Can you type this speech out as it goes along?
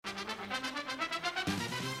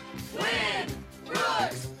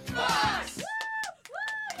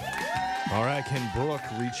All right, can Brooke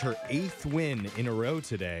reach her 8th win in a row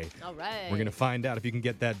today? All right. We're going to find out if you can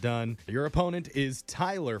get that done. Your opponent is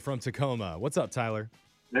Tyler from Tacoma. What's up, Tyler?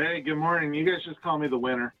 Hey, good morning. You guys just call me the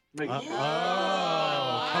winner. Coming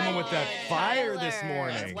with that fire this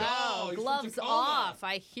morning. Wow, He's from gloves Tacoma. off.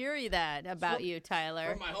 I hear you that about you,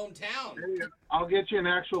 Tyler. From my hometown. I'll get you an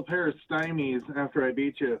actual pair of stymies after I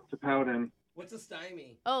beat you to pout in. What's a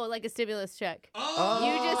stymie? Oh, like a stimulus check.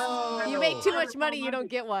 Oh! You make too much money, you don't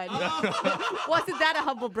get one. Wasn't that a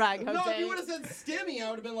humble brag, Jose? No, if you would have said stimmy, I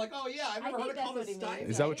would have been like, oh yeah, I've never heard it called a stymie.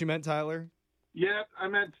 Is that what you meant, Tyler? Yeah, I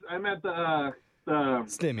meant the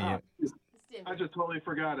Stimmy. I just totally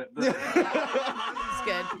forgot it. It's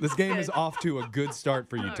good. This game Good. is off to a good start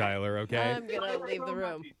for you, Tyler, okay? I'm going to leave the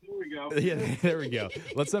room. Here we go. Yeah, there we go.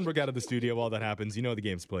 Let's send Brooke out of the studio while that happens. You know the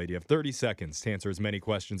game's played. You have 30 seconds to answer as many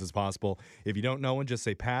questions as possible. If you don't know one, just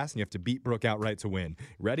say pass, and you have to beat Brooke outright to win.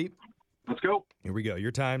 Ready? Let's go. Here we go.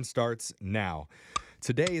 Your time starts now.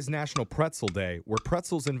 Today is National Pretzel Day. Were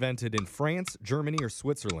pretzels invented in France, Germany, or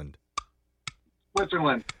Switzerland?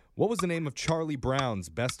 Switzerland. What was the name of Charlie Brown's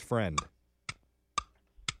best friend?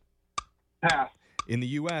 Pass. In the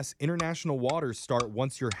U.S., international waters start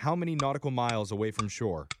once you're how many nautical miles away from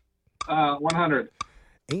shore? 100.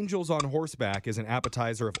 Angels on horseback is an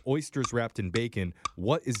appetizer of oysters wrapped in bacon.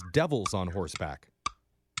 What is devils on horseback?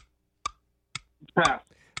 Pass.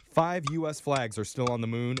 5 U.S. flags are still on the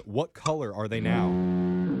moon. What color are they now?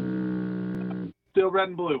 Still red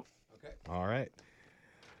and blue. All right.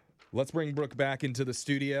 Let's bring Brooke back into the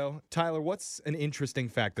studio. Tyler, what's an interesting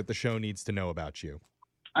fact that the show needs to know about you?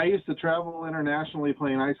 I used to travel internationally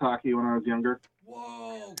playing ice hockey when I was younger.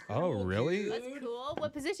 Whoa. Oh, cool, really? dude. That's cool.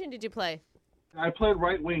 What position did you play? I played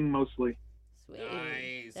right wing mostly. Sweet.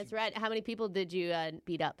 Nice. That's right. How many people did you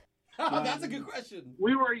beat up? That's a good question.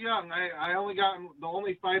 We were young. I only got the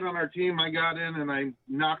only fight on our team. I got in and I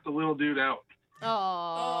knocked the little dude out. Oh.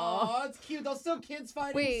 Oh, that's cute. Those still kids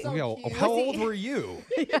fighting. Wait. So Yo, cute. how old were you?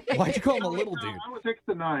 Why'd you call him a little dude? I was 6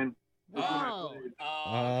 to 9. Oh.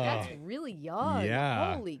 Oh, That's okay. really young.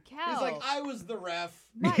 Yeah. Holy cow. He's like, I was the ref.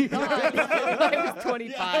 My God. I was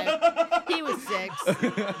 25. He was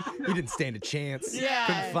 6. He didn't stand a chance. Yeah.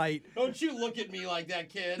 Couldn't fight. Don't you look at me like that,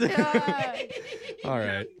 kid. All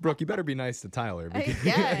right. Brooke, you better be nice to Tyler. I Because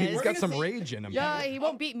guess. he's We're got gonna some see- rage in him. Yeah, he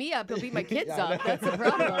won't beat me up. He'll beat my kids up. That's the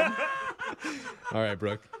problem. All right,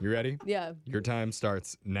 Brooke, you ready? Yeah. Your time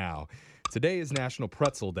starts now. Today is National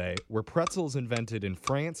Pretzel Day. Were pretzels invented in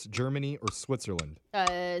France, Germany, or Switzerland?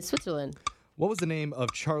 Switzerland. What was the name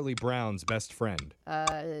of Charlie Brown's best friend?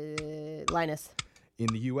 Linus. In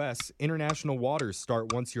the U.S., international waters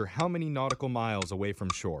start once you're how many nautical miles away from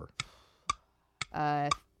shore?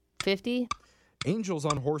 50. Angels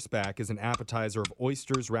on horseback is an appetizer of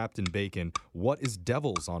oysters wrapped in bacon. What is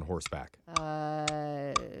devils on horseback?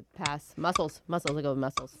 Pass. Mussels. Mussels. I'll go with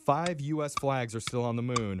mussels. 5 U.S. flags are still on the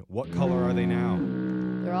moon. What color are they now?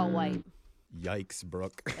 They're all white. Yikes,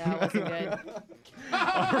 Brooke. That wasn't good.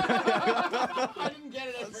 I didn't get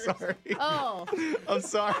it at first. Sorry. Oh. I'm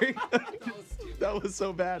sorry. That was stupid. That was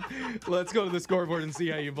so bad. Let's go to the scoreboard and see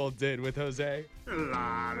how you both did with Jose.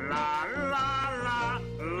 La la la la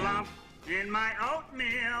lump in my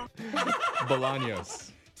oatmeal.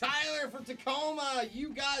 Bolaños. Tyler from Tacoma, you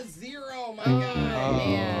got 0, my Oh, guy.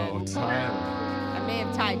 man. Tyler. I may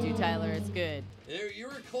have tied you, Tyler. It's good. You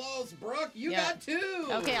were close, Brooke. You Yeah. got 2.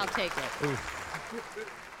 Okay, I'll take it.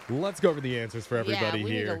 Let's go over the answers for everybody yeah,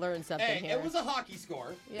 we here. need to learn something Hey, here. it was a hockey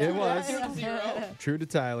score. Yeah. It was. 2-0. True to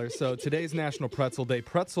Tyler. So today's National Pretzel Day.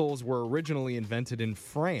 Pretzels were originally invented in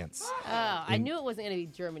France. Oh, I knew it wasn't going to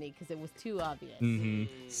be Germany because it was too obvious.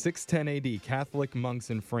 610 AD, Catholic monks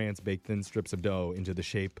in France baked thin strips of dough into the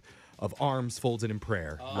shape of arms folded in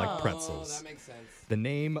prayer, like pretzels. Oh, that makes sense. The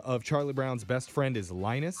name of Charlie Brown's best friend is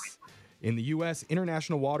Linus. In the U.S.,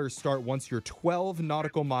 international waters start once you're 12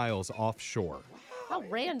 nautical miles offshore. How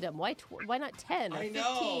random. Why not 10 or 15?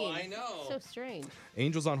 I know. So strange.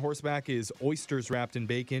 Angels on horseback is oysters wrapped in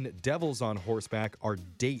bacon. Devils on horseback are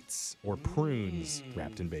dates or prunes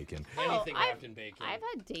wrapped in bacon. Anything I've- wrapped in bacon. I've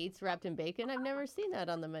had dates wrapped in bacon. I've never seen that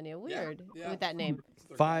on the menu. Weird. yeah. With that name.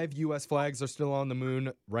 5 U.S. flags are still on the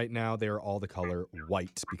moon. Right now, they are all the color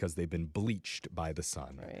white because they've been bleached by the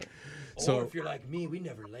sun. Right. So- or if you're like me, we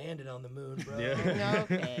never landed on the moon, bro.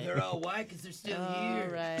 Okay. They're all white because they're still All here.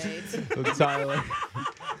 right. Tyler,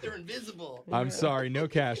 They're invisible. I'm sorry, no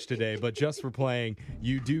cash today, but just for playing,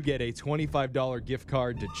 you do get a $25 gift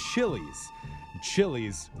card to Chili's.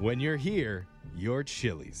 Chili's, when you're here, you're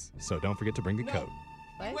Chili's. So don't forget to bring a coat.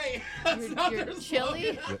 What? Wait, that's not You're their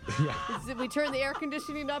chilly? Yeah. We turn the air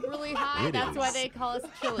conditioning up really high. It That's why is. they call us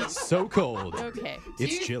chilly. So cold. Okay.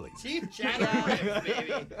 It's chilly. Teeth chattering,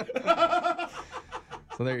 baby.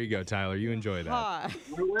 So there you go, Tyler. You enjoy that. Huh. I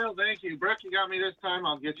will, thank you. Brooke, you got me this time.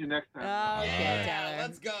 I'll get you next time. Okay, Yeah, Tyler.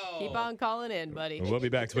 let's go. Keep on calling in, buddy. We'll be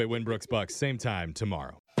back to play Winbrooks Bucks same time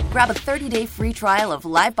tomorrow. Grab a 30-day free trial of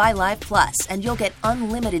Live by Live Plus, and you'll get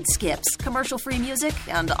unlimited skips, commercial-free music,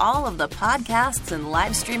 and all of the podcasts and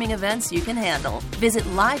live streaming events you can handle. Visit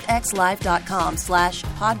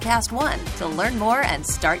livexlive.com/podcast1 to learn more and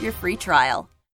start your free trial.